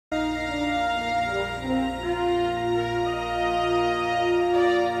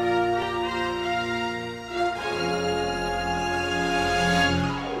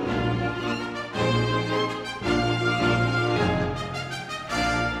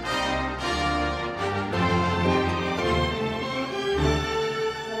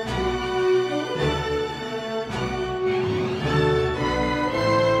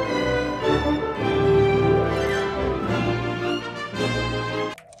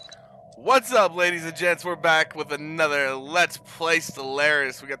What's up, ladies and gents? We're back with another Let's Play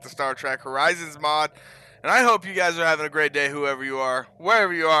Stellaris. We got the Star Trek Horizons mod, and I hope you guys are having a great day, whoever you are,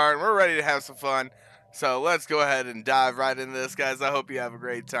 wherever you are, and we're ready to have some fun. So let's go ahead and dive right into this, guys. I hope you have a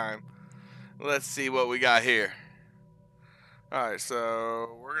great time. Let's see what we got here. Alright,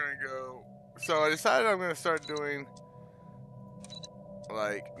 so we're gonna go. So I decided I'm gonna start doing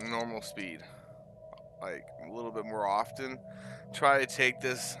like normal speed, like a little bit more often. Try to take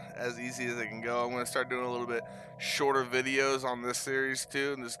this as easy as I can go. I'm going to start doing a little bit shorter videos on this series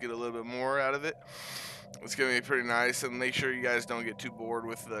too, and just get a little bit more out of it. It's going to be pretty nice, and make sure you guys don't get too bored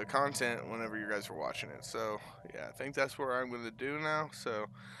with the content whenever you guys are watching it. So yeah, I think that's what I'm going to do now. So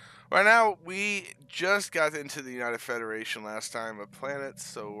right now, we just got into the United Federation last time of planets,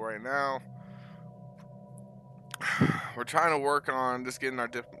 so right now we're trying to work on just getting our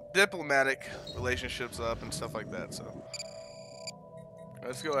diplomatic relationships up and stuff like that. So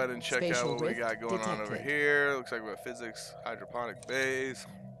let's go ahead and check out what we got going on over here. Looks like we have physics, hydroponic bays.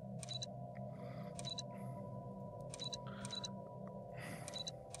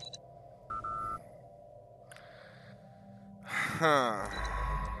 Huh.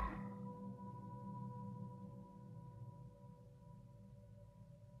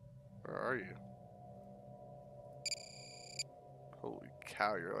 Where are you? Holy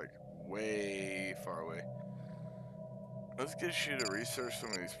cow, you're like way far away. Let's get you to research some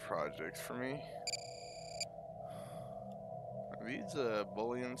of these projects for me. Are these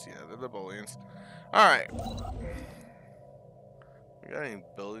bullions? Yeah, they're the bullions. Alright. We got any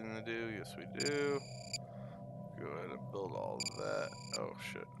building to do? Yes, we do. Go ahead and build all of that. Oh,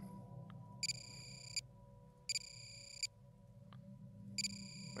 shit.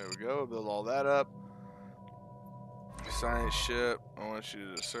 There we go. Build all that up. Science ship. I want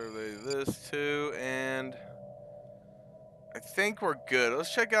you to survey this too. And I think we're good.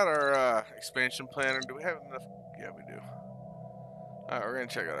 Let's check out our expansion planner. Do we have enough? Yeah, we do. Alright, we're going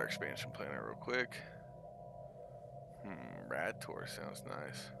to check out our expansion planner real quick. Rad tour sounds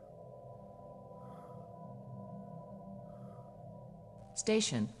nice.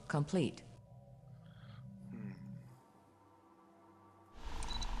 Station complete.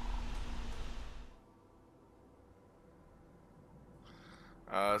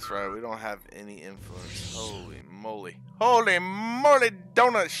 That's right, we don't have any influence. Holy moly. Holy moly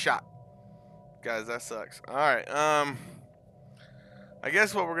donut shot. Guys, that sucks. Alright, I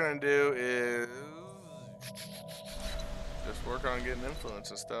guess what we're gonna do is just work on getting influence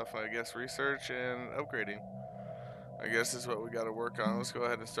and stuff. I guess research and upgrading. I guess is what we gotta work on. Let's go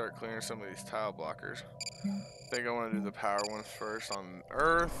ahead and start clearing some of these tile blockers. I think I wanna do the power ones first on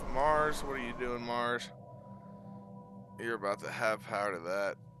Earth. Mars, what are you doing, Mars? You're about to have power to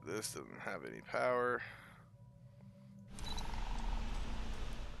that. This doesn't have any power.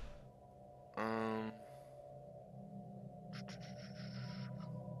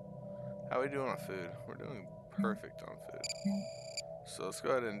 How are we doing on food? We're doing perfect on food. So let's go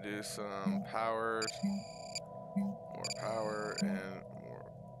ahead and do some powers. More power and more.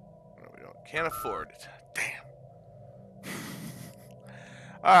 No, we don't. Can't afford it. Damn.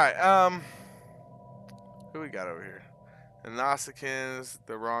 Alright, who we got over here? The Nausicaans,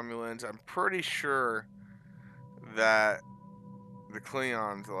 the Romulans. I'm pretty sure that the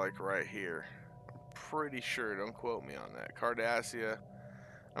Klingons are like right here. I'm pretty sure. Don't quote me on that. Cardassia.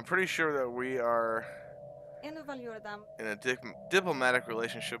 I'm pretty sure that we are in a diplomatic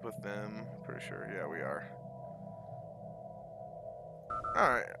relationship with them. Pretty sure. Yeah, we are.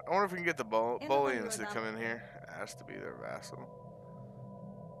 Alright. I wonder if we can get the Bullions to come in here. It has to be their vassal.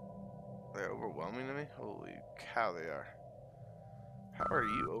 They're overwhelming to me? Holy cow, they are. How are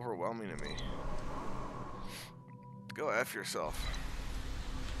you overwhelming to me? Go F yourself.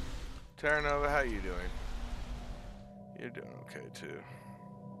 Terra Nova, how you doing? You're doing okay too.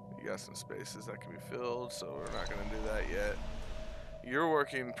 You got some spaces that can be filled, so we're not going to do that yet. You're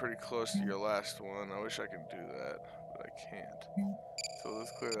working pretty close to your last one. I wish I could do that, but I can't. So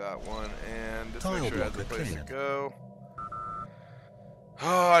let's clear that one, and just make sure it has a place to go.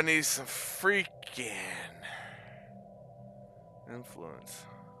 Oh, I need some freaking influence.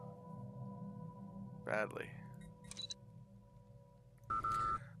 Badly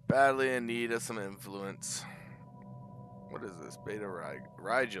in need of some influence. What is this? Beta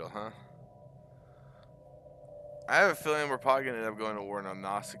Rigel, huh? I have a feeling we're probably going to end up going to war on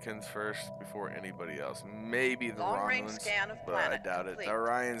Nausicaans first before anybody else. Maybe the Romulans, but I doubt it. The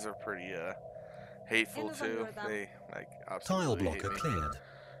Orions are pretty hateful too. They like absolutely hate me. Tile blocker cleared.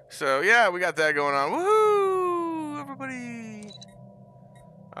 So yeah, we got that going on. Woohoo! Everybody!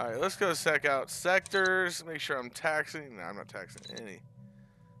 Alright, let's go check out sectors. Make sure I'm taxing. No, I'm not taxing any.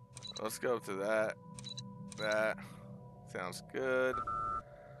 Let's go up to that. That sounds good.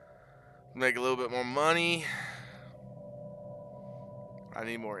 Make a little bit more money. I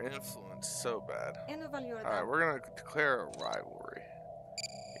need more influence so bad. Alright, we're gonna declare a rivalry.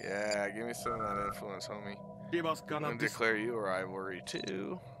 Yeah, give me some of that influence, homie. I'm gonna declare you a rivalry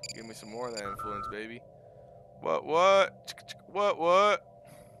too. Give me some more of that influence, baby. What? What?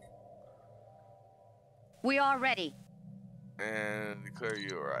 We are ready. And declare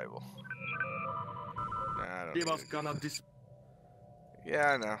you a rival. Nah, I don't need it.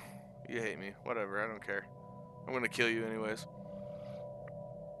 Yeah, I know. You hate me. Whatever, I don't care. I'm gonna kill you anyways.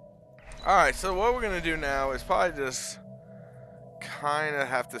 Alright, so what we're gonna do now is probably just kind of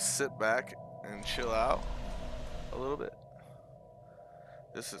have to sit back and chill out a little bit.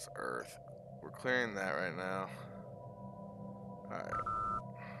 This is Earth. We're clearing that right now. Alright.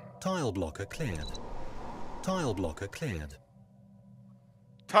 Tile blocker cleared. Tile blocker cleared.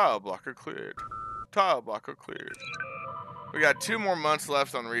 Tile blocker cleared. Tile blocker cleared. We got 2 more months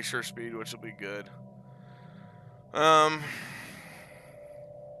left on research speed, which will be good. I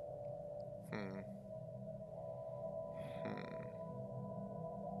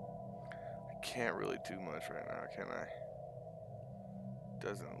can't really do much right now, can I?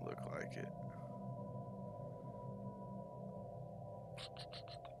 Doesn't look like it.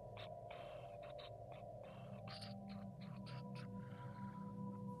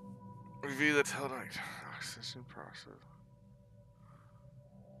 Review the teledyne oxidation process.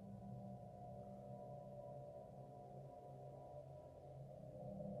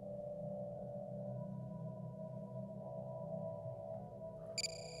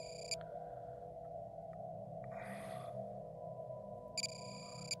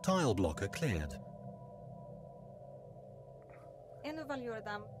 Tile blocker cleared.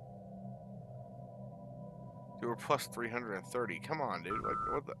 You were plus 330. Come on, dude. Like,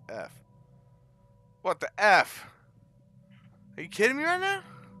 what the F? What the F? Are you kidding me right now?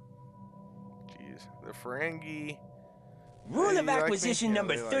 Jeez. The Ferengi. Rule of acquisition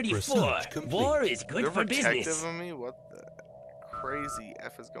number 34. War is good for business. They're protective of me? What the crazy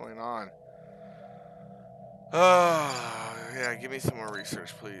F is going on? Oh, yeah. Give me some more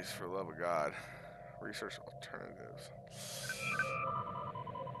research, please, for the love of God. Research alternatives.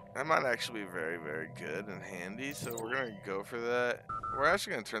 That might actually be very, very good and handy, so we're going to go for that. We're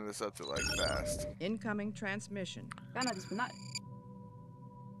actually going to turn this up to, like, fast. Incoming transmission.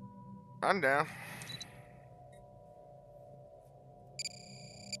 I'm down.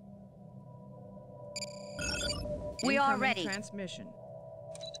 We are Incoming ready. Transmission.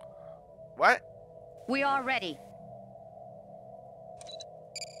 What? We are ready.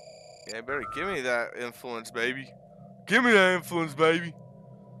 Yeah, better give me that influence, baby. Give me that influence, baby.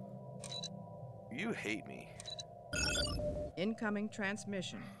 You hate me. Incoming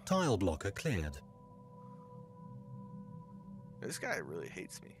transmission. Tile blocker cleared. This guy really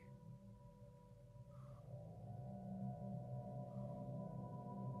hates me.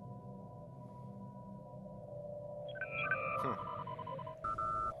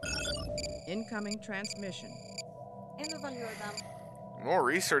 Incoming transmission. More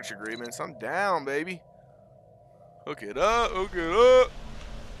research agreements. I'm down, baby. Hook it up, hook it up.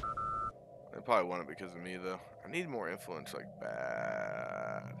 They probably want it because of me, though. I need more influence, like,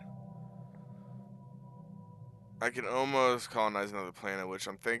 bad. I can almost colonize another planet, which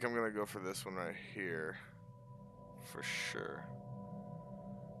I think I'm going to go for this one right here. For sure.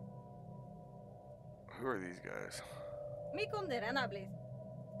 Who are these guys?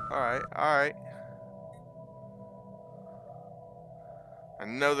 Alright, alright. I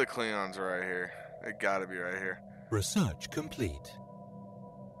know the Klingons are right here. They gotta be right here. Research complete.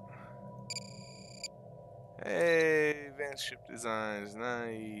 Hey, advanced ship designs,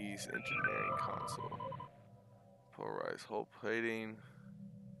 nice. Engineering console. Polarized hull plating.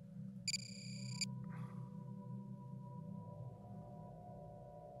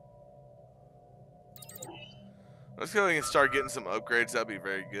 Let's go and start getting some upgrades. That'd be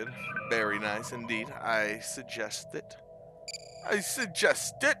very good. Very nice indeed. I suggest it. I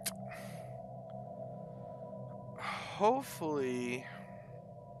suggest it. Hopefully.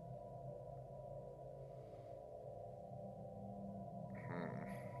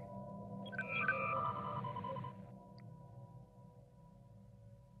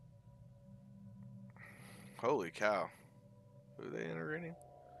 Holy cow. Who are they integrating?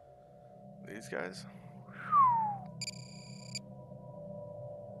 These guys?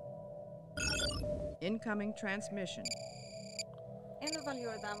 Incoming transmission.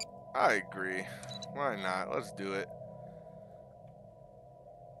 I agree. Why not? Let's do it.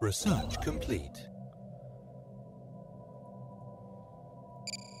 Research complete.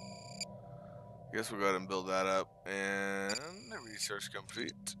 Guess we'll go ahead and build that up. And research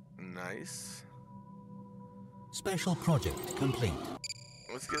complete. Nice. Special project complete.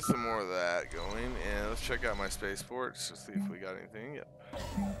 Let's get some more of that going, and let's check out my spaceports to see if we got anything. Yep,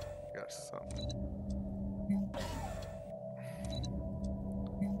 got something.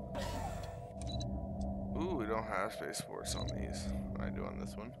 Ooh, we don't have spaceports on these. I do on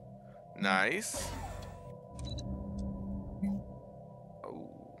this one. Nice.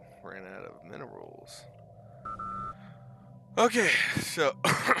 Oh, ran out of minerals. Okay, so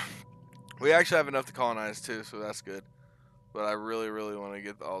we actually have enough to colonize too, so that's good. But I really want to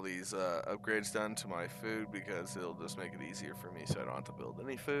get all these upgrades done to my food because it'll just make it easier for me, so I don't have to build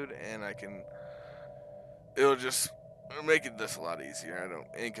any food, and it'll make it just a lot easier.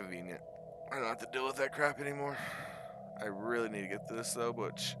 Inconvenient. I don't have to deal with that crap anymore. I really need to get this though,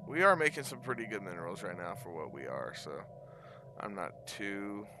 but we are making some pretty good minerals right now for what we are, so I'm not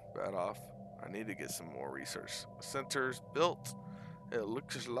too bad off. I need to get some more research centers built. It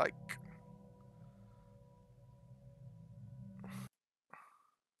looks like.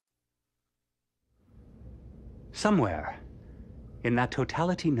 Somewhere in that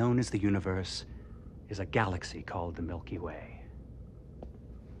totality known as the universe is a galaxy called the Milky Way.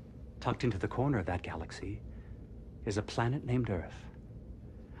 Tucked into the corner of that galaxy is a planet named Earth.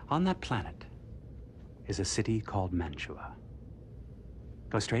 On that planet is a city called Mantua.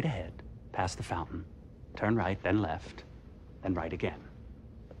 Go straight ahead, past the fountain, turn right, then left, then right again.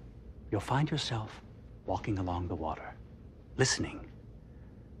 You'll find yourself walking along the water, listening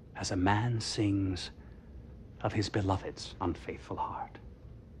as a man sings of his beloved's unfaithful heart.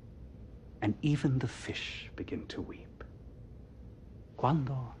 And even the fish begin to weep.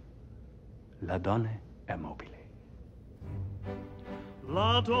 Quando la donna è mobile.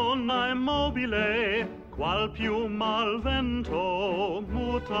 La donna è mobile, qual piuma al vento,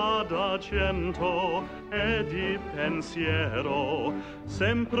 muta d'argento e di pensiero.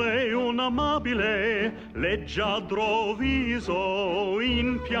 Sempre un amabile, leggiadro viso,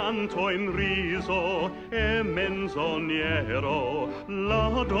 in pianto e in riso e menzognero.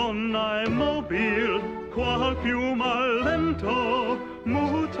 La donna è mobil, qual piuma al vento,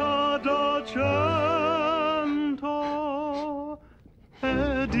 muta d'argento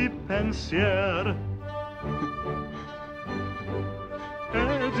e di pensier.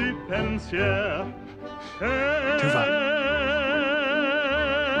 E di pensier. E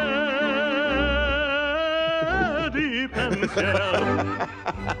di pensier.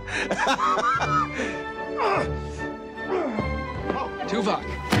 Tuvok.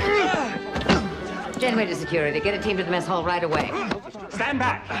 Generator security. Get a team to the mess hall right away. Stand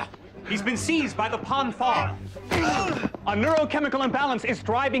back! He's been seized by the Pon farm. A neurochemical imbalance is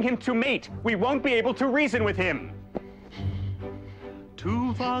driving him to mate. We won't be able to reason with him.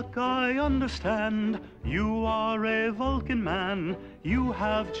 Tuvok, I understand. You are a Vulcan man. You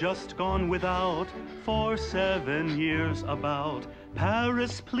have just gone without for 7 years about.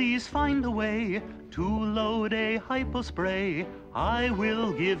 Paris, please find a way to load a hypospray. I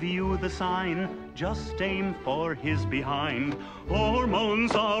will give you the sign. Just aim for his behind.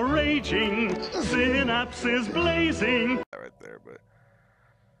 Hormones are raging. Synapses blazing. Right there, but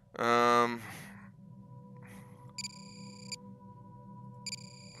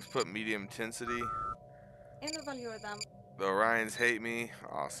let's put medium intensity. The Orions hate me.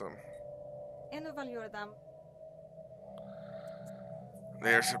 Awesome.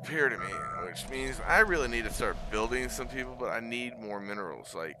 They are superior to me, which means I really need to start building some people, but I need more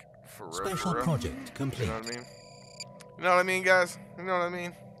minerals, like for real. Special project complete. You know what I mean? You know what I mean, guys? You know what I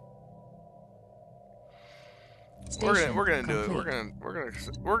mean? We're gonna do it.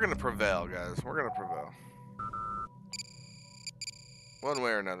 We're gonna prevail, guys. We're gonna prevail. One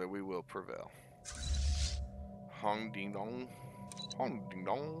way or another, we will prevail. Hong ding dong. Hong ding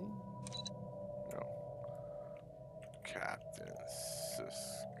dong. No. Captain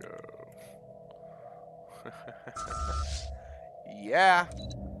Cisco. Yeah.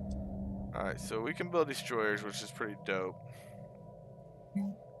 Alright, so we can build destroyers, which is pretty dope.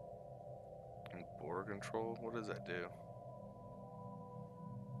 And border control? What does that do?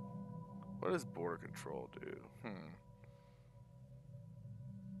 What does border control do?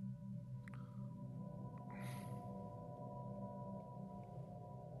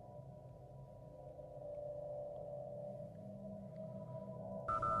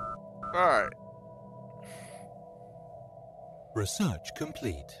 Alright. Research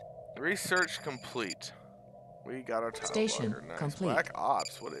complete. Research complete. We got our tile Station blocker. Nice. complete. Black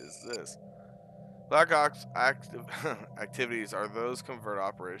Ops, what is this? Black Ops activities are those covert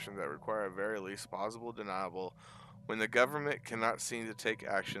operations that require a very least possible, deniable, When the government cannot seem to take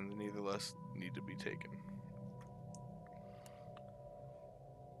action, then neither less need to be taken.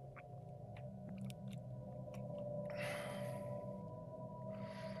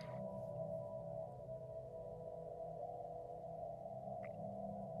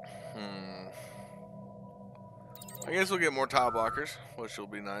 I guess we'll get more tile blockers, which will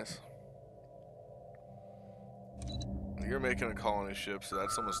be nice. You're making a colony ship, so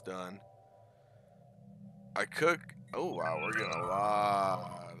that's almost done. I cook. Oh wow, we're getting a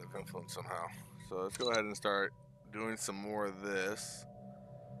lot of influence somehow. So let's go ahead and start doing some more of this.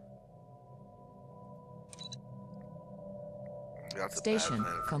 That's Station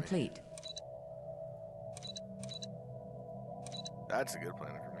complete. That's a good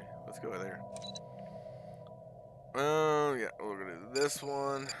plan for me. Let's go there. Oh yeah, we're gonna do this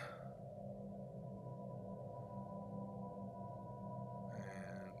one.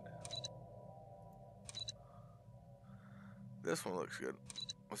 This one looks good.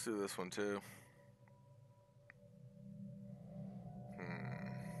 Let's do this one too.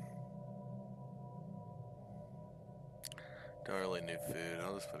 Don't really need food.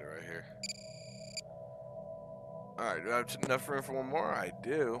 I'll just put it right here. Alright, do I have enough room for one more? I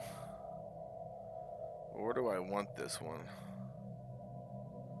do. Where do I want this one?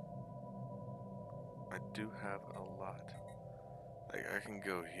 I do have a lot. Like, I can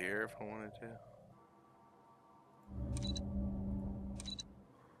go here if I wanted to.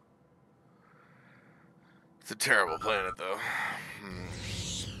 It's a terrible planet, though.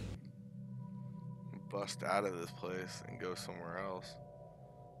 Bust out of this place and go somewhere else.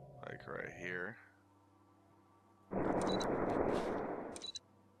 Like right here.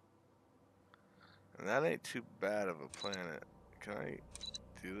 And that ain't too bad of a planet. Can I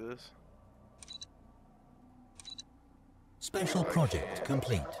do this? Special project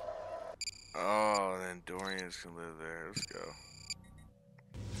complete. Oh, then Dorians can live there. Let's go.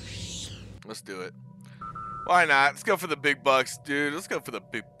 Let's do it. Why not? Let's go for the big bucks, dude. Let's go for the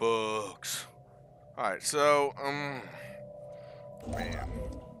big bucks. Alright, so, man.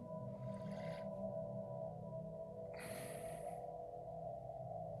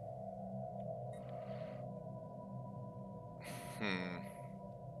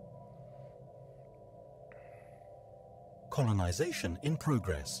 Colonization in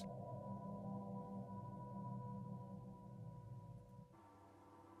progress.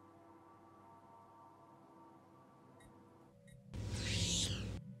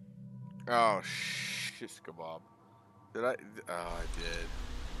 Oh, shish kebab. Did I? Oh, I did.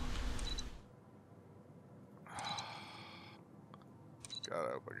 God,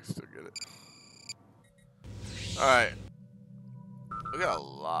 I hope I can still get it. Alright. We got a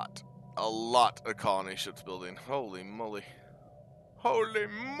lot of colony ships building. Holy moly. Holy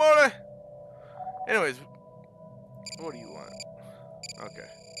moly! Anyways, what do you want? Okay.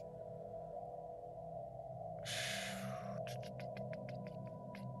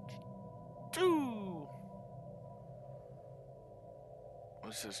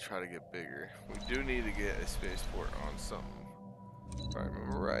 Let's just try to get bigger. We do need to get a spaceport on something. If I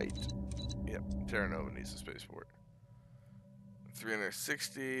remember right. Yep, Terra Nova needs a spaceport.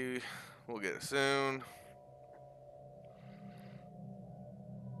 360. We'll get it soon.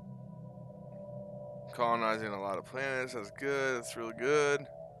 Colonizing a lot of planets. That's good. That's really good.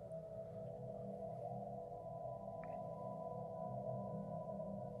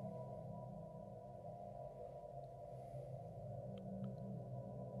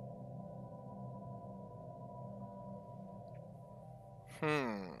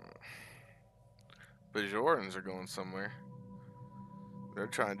 Bajorans are going somewhere. They're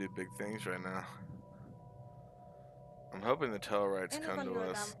trying to do big things right now. I'm hoping the Tellarites come to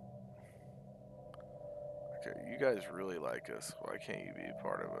us. Okay, you guys really like us. Why can't you be a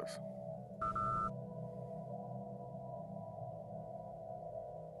part of us?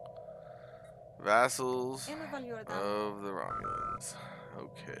 Vassals of the Romulans.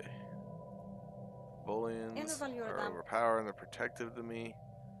 Okay. Bolians are overpowered and they're protective to me.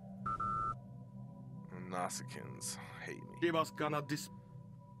 And Nausicaans hate me.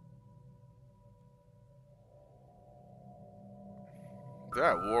 They're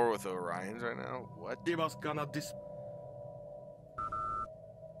at war with Orions right now? What? I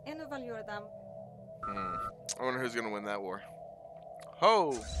wonder who's gonna win that war.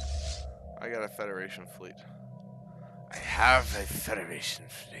 Ho! I got a Federation fleet. I have a Federation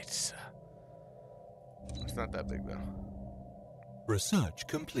fleet, sir. It's not that big, though. Research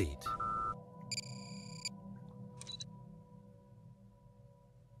complete.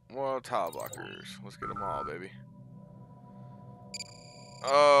 Well, tile blockers. Let's get them all, baby.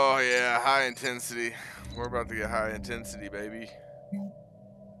 Oh, yeah. High intensity. We're about to get high intensity, baby.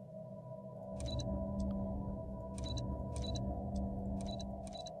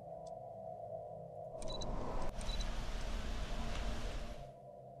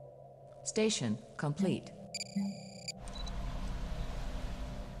 Station complete.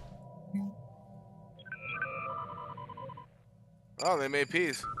 Oh, they made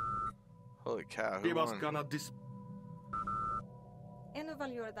peace. Holy cow, who won?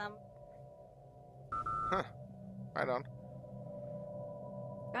 Huh. Right on.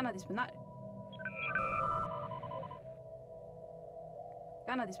 Gana disponar.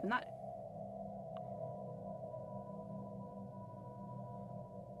 Gana disponar.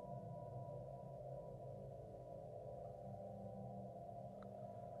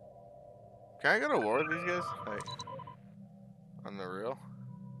 Can I go to war with these guys? Like, on the real?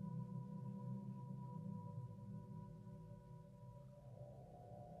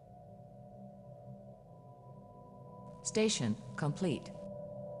 Station complete.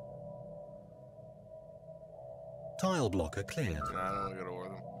 Tile blocker cleared. Nah, I don't want to go to war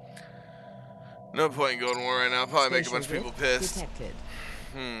with them. No point in going to war right now. Probably make a bunch of people pissed. Detected.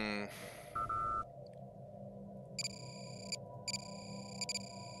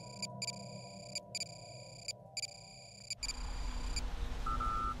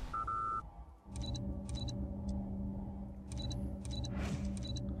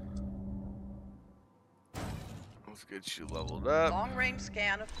 Let's get you leveled up. Long-range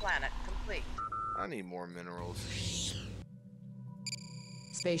scan of planet complete. I need more minerals.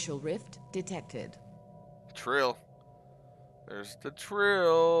 Spatial rift detected. Trill. There's the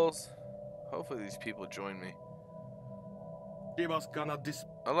trills. Hopefully these people join me.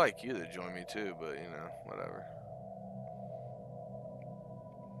 I like you to join me too, but you know, whatever.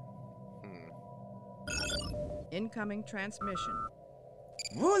 Incoming transmission.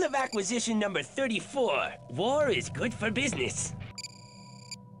 Rule of acquisition number 34. War is good for business.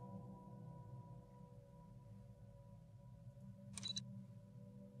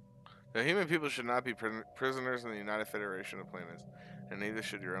 The human people should not be prisoners in the United Federation of Planets, and neither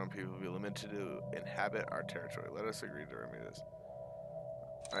should your own people be limited to inhabit our territory. Let us agree to remedy this.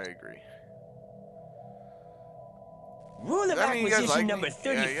 I agree. Rule of acquisition number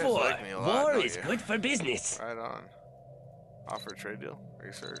 34. War is you? good for business. Right on. Offer a trade deal.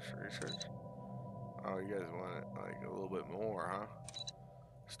 Research. Oh, you guys want it like a little bit more, huh?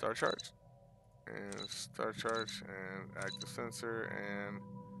 Star charts. And star charts and active sensor, and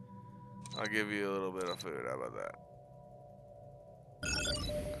I'll give you a little bit of food. How about that?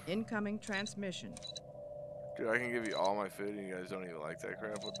 Incoming transmission. Dude, I can give you all my food and you guys don't even like that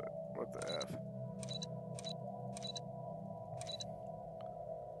crap? What the F?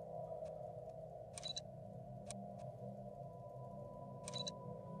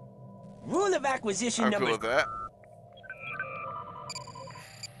 Rule of acquisition I'm number... cool with that.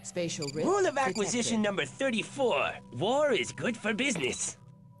 Spatial rift Rule of acquisition detected. number 34. War is good for business.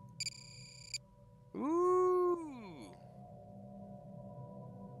 Ooh.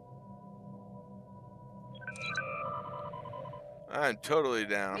 I'm totally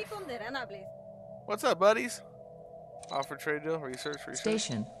down. What's up, buddies? Offer trade deal? Research?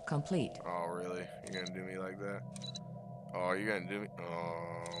 Station complete. Oh, really? You're gonna do me like that? Oh, you're gonna do me? Oh,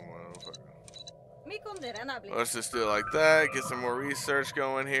 motherfucker. Let's just do it like that. Get some more research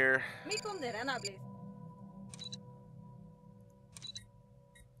going here.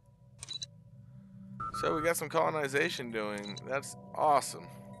 So we got some colonization doing. That's awesome.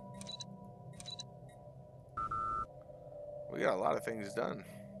 We got a lot of things done.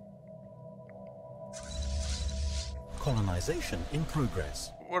 Colonization in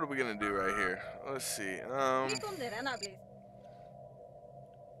progress. What are we gonna do right here? Let's see.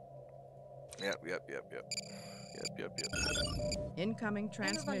 Yep. Incoming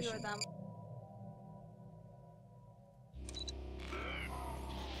transmission.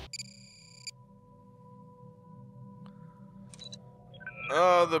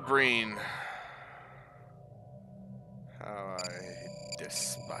 Oh, the Breen. How I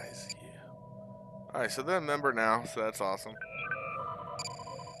despise you. Alright, so they're a member now, so that's awesome.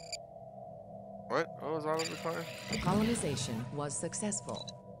 What? What was wrong with the car? Colonization was successful.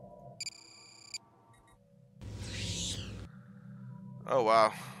 Oh,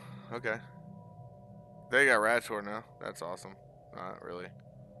 wow. Okay. They got Ratchor now. That's awesome. Not really.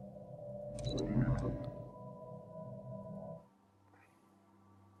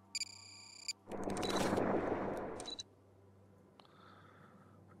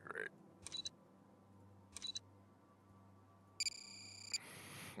 Great.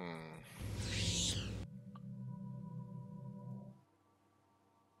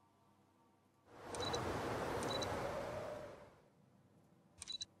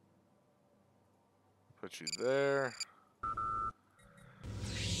 Put you there.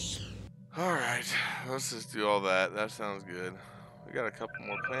 Alright, let's just do all that. That sounds good. We got a couple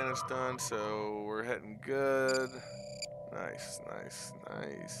more planets done, so we're heading good. Nice, nice,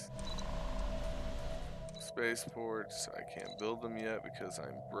 nice. Spaceports. I can't build them yet because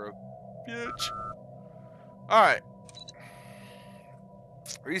I'm broke, bitch. Alright.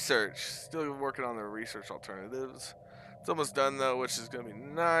 Research. Still working on the research alternatives. It's almost done though, which is going to be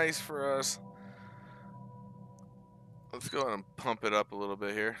nice for us. Let's go ahead and pump it up a little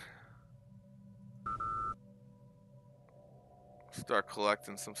bit here. Start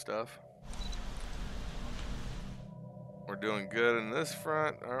collecting some stuff. We're doing good in this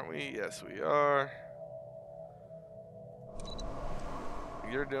front, aren't we? Yes, we are.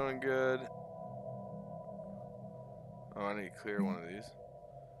 You're doing good. Oh, I need to clear one of these.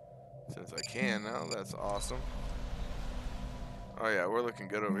 Since I can now, that's awesome. Oh yeah, we're looking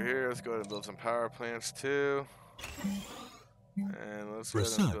good over here. Let's go ahead and build some power plants too. And let's go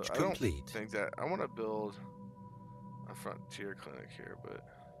ahead and build. I don't think that I want to build a frontier clinic here, but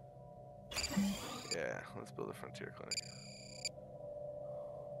yeah, let's build a frontier clinic.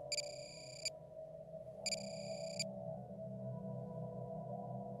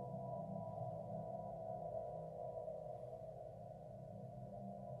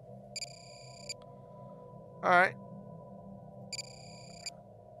 All right.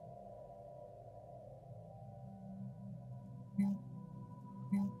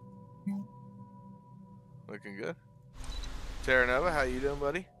 Looking good. Terra Nova, how you doing,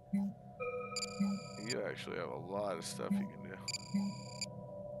 buddy? You actually have a lot of stuff you can do.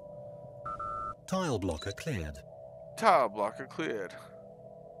 Tile blocker cleared. Tile blocker cleared.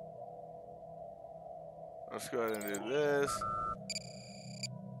 Let's go ahead and do this.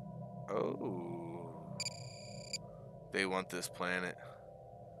 Oh. They want this planet.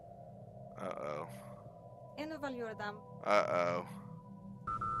 Uh-oh. Uh-oh.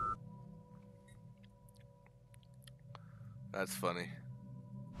 That's funny.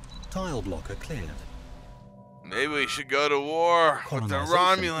 Tile blocker cleared. Maybe we should go to war with the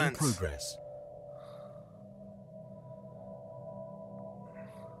Romulans. In progress.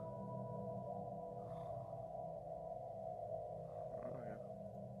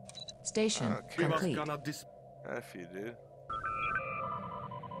 Station complete. F you, dude.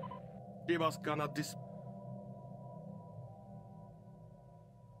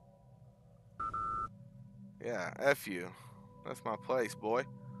 Yeah, F you. That's my place, boy.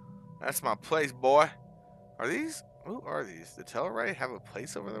 That's my place, boy. Are these? Who are these? The Tellarite have a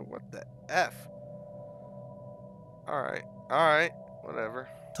place over there? What the F? Alright. Alright. Whatever.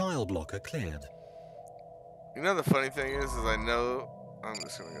 Tile blocker cleared. You know the funny thing is I know... I'm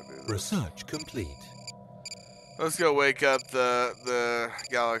just gonna go do this. Research complete. Let's go wake up the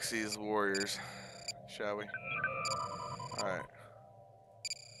galaxy's warriors, shall we? Alright.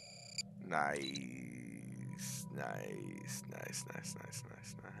 Nice. Nice. Nice, nice, nice,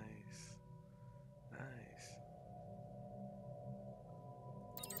 nice, nice. Nice.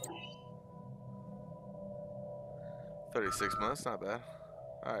 $36 months, not bad.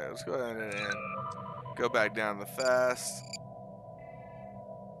 Alright, let's go ahead and go back down the fast.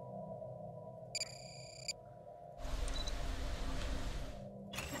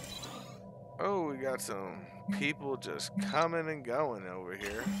 Oh, we got some people just coming and going over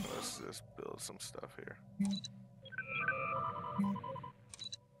here. Let's just build some stuff here.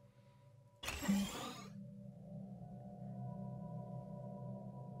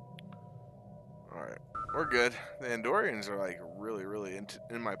 Alright, we're good. The Andorians are like really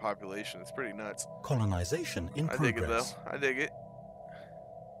in my population. It's pretty nuts. Colonization in progress. I dig it though. I dig it.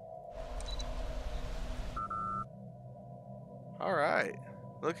 Alright.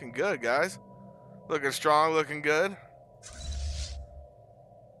 Looking good, guys. Looking strong, looking good.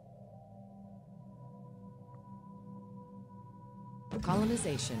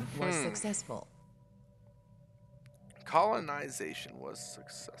 Colonization was successful. Colonization was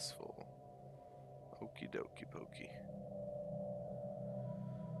successful. Okie dokie pokey.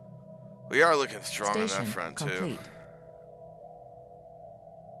 We are looking strong on that front complete. too.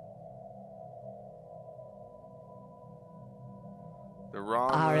 The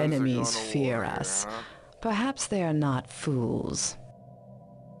Romulans Our enemies are going to fear war here, us. huh? Perhaps they are not fools.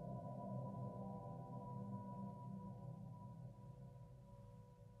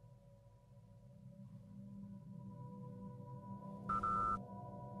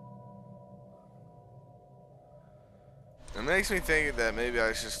 It makes me think that maybe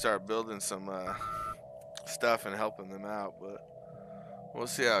I should start building some stuff and helping them out, but we'll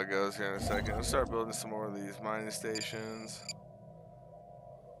see how it goes here in a second. Let's start building some more of these mining stations.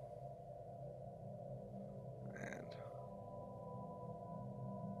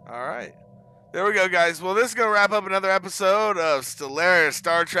 All right. There we go, guys. Well, this is going to wrap up another episode of Stellaris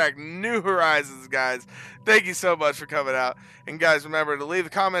Star Trek New Horizons, guys. Thank you so much for coming out. And, guys, remember to leave the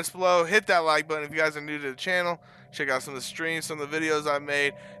comments below. Hit that like button if you guys are new to the channel. Check out some of the streams, some of the videos I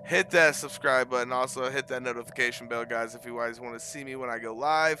made. Hit that subscribe button. Also, hit that notification bell, guys, if you guys want to see me when I go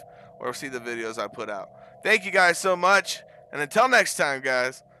live or see the videos I put out. Thank you, guys, so much. And until next time,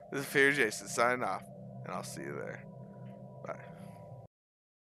 guys, this is Fear Jason signing off. And I'll see you there.